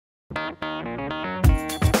Hey,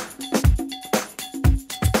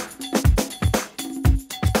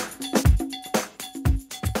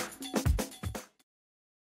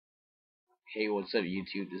 what's up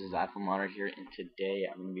YouTube? This is iPhone Monitor here, and today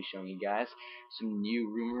I'm going to be showing you guys some new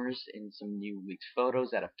rumors and some new leaked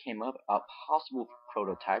photos that have came up about possible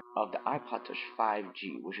prototype of the iPod Touch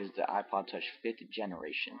 5G, which is the iPod Touch 5th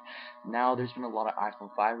generation. Now, there's been a lot of iPhone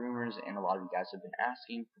 5 rumors, and a lot of you guys have been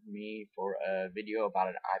asking me for a video about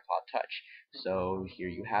an iPod Touch, so here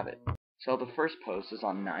you have it. So the first post is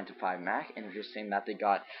on 9 to 5 Mac, and they're just saying that they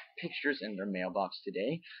got pictures in their mailbox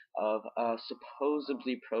today of a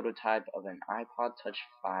supposedly prototype of an iPod Touch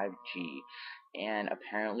 5G. And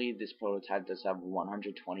apparently this prototype does have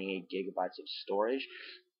 128 gigabytes of storage.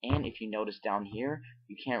 And if you notice down here,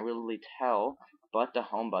 you can't really tell, but the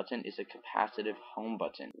home button is a capacitive home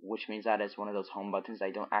button, which means that it's one of those home buttons that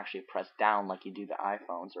you don't actually press down like you do the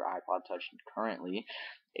iPhones or iPod Touch currently.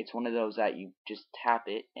 It's one of those that you just tap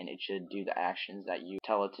it and it should do the actions that you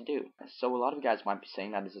tell it to do. So a lot of you guys might be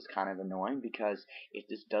saying that this is kind of annoying, because if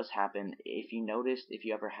this does happen, if you noticed, if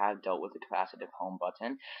you ever have dealt with a capacitive home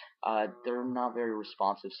button, they're not very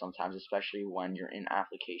responsive sometimes, especially when you're in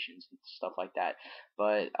applications and stuff like that.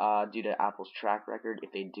 But due to Apple's track record,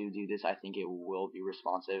 if they do this, I think it will be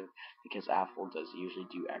responsive, because Apple does usually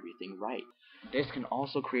do everything right. This can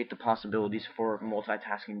also create the possibilities for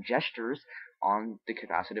multitasking gestures on the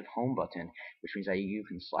capacitive home button, which means that you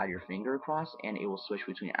can slide your finger across and it will switch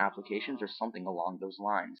between applications or something along those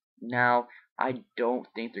lines. Now, I don't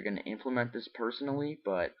think they're going to implement this personally,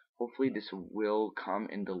 but hopefully this will come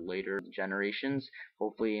in the later generations,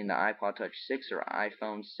 hopefully in the iPod Touch 6 or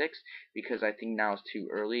iPhone 6, because I think now it's too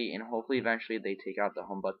early, and hopefully eventually they take out the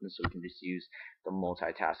home button so we can just use the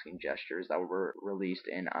multitasking gestures that were released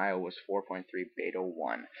in iOS 4.3 Beta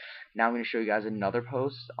 1. Now I'm going to show you guys another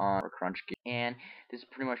post on Crunch, and this is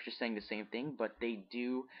pretty much just saying the same thing, but they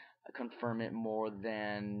do confirm it more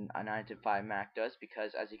than a 9 to 5 Mac does,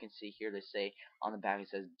 because as you can see here, they say on the back it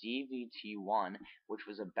says DVT1, which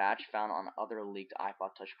was a batch found on other leaked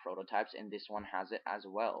iPod Touch prototypes, and this one has it as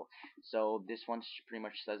well. So this one pretty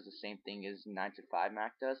much says the same thing as 9 to 5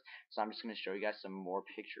 Mac does, so I'm just going to show you guys some more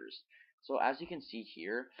pictures. So as you can see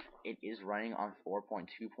here, it is running on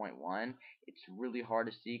 4.2.1. It's really hard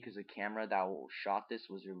to see because the camera that shot this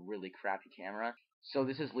was a really crappy camera. So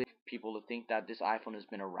this is leading people to think that this iPhone has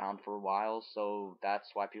been around for a while, so that's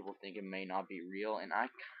why people think it may not be real, and I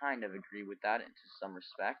kind of agree with that to some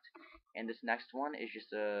respect. And this next one is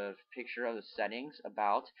just a picture of the settings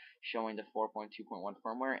about showing the 4.2.1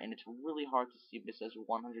 firmware, and it's really hard to see, but it says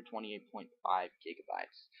 128.5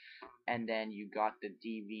 gigabytes. And then you got the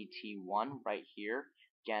DVT1 right here.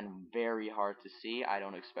 Again, very hard to see. I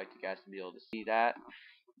don't expect you guys to be able to see that.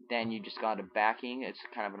 Then you just got a backing. It's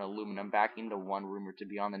kind of an aluminum backing, the one rumored to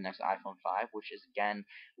be on the next iPhone 5, which is again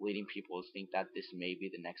leading people to think that this may be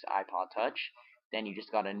the next iPod Touch. Then you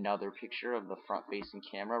just got another picture of the front-facing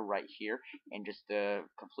camera right here, and just the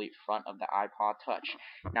complete front of the iPod Touch.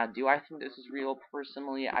 Now, do I think this is real?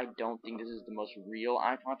 Personally, I don't think this is the most real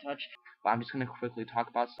iPod Touch, but I'm just going to quickly talk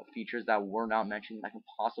about some features that were not mentioned that can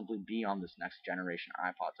possibly be on this next generation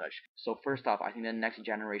iPod Touch. So first off, I think the next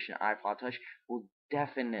generation iPod Touch will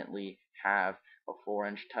definitely have a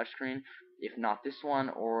 4-inch touchscreen, if not this one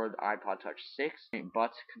or the iPod Touch 6,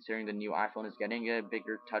 but considering the new iPhone is getting a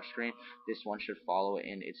bigger touchscreen, this one should follow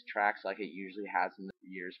in its tracks like it usually has in the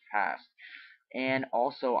years past. And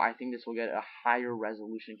also, I think this will get a higher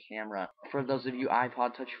resolution camera. For those of you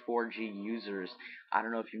iPod Touch 4G users, I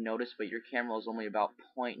don't know if you've noticed, but your camera is only about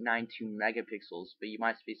 0.92 megapixels. But you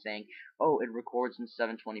might be saying, oh, it records in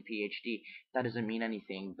 720p HD. That doesn't mean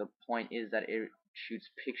anything. The point is that it shoots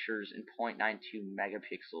pictures in 0.92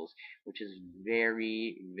 megapixels, which is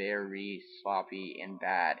very, very sloppy and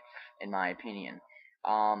bad, in my opinion.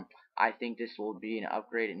 I think this will be an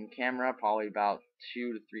upgrade in camera, probably about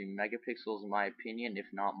 2 to 3 megapixels in my opinion, if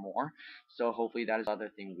not more. So hopefully that is another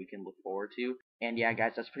thing we can look forward to. And yeah,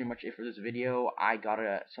 guys, that's pretty much it for this video. I got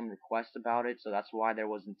some requests about it, so that's why there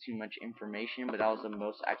wasn't too much information, but that was the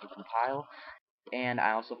most I could compile. And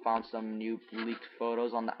I also found some new leaked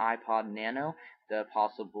photos on the iPod Nano, the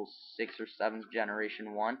possible 6th or 7th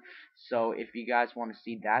generation one. So if you guys want to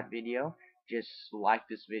see that video, just like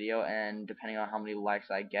this video, and depending on how many likes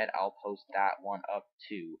I get, I'll post that one up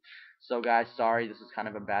too. So guys, sorry this is kind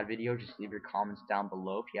of a bad video. Just leave your comments down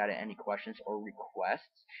below if you had any questions or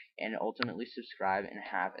requests, and ultimately subscribe and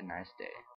have a nice day.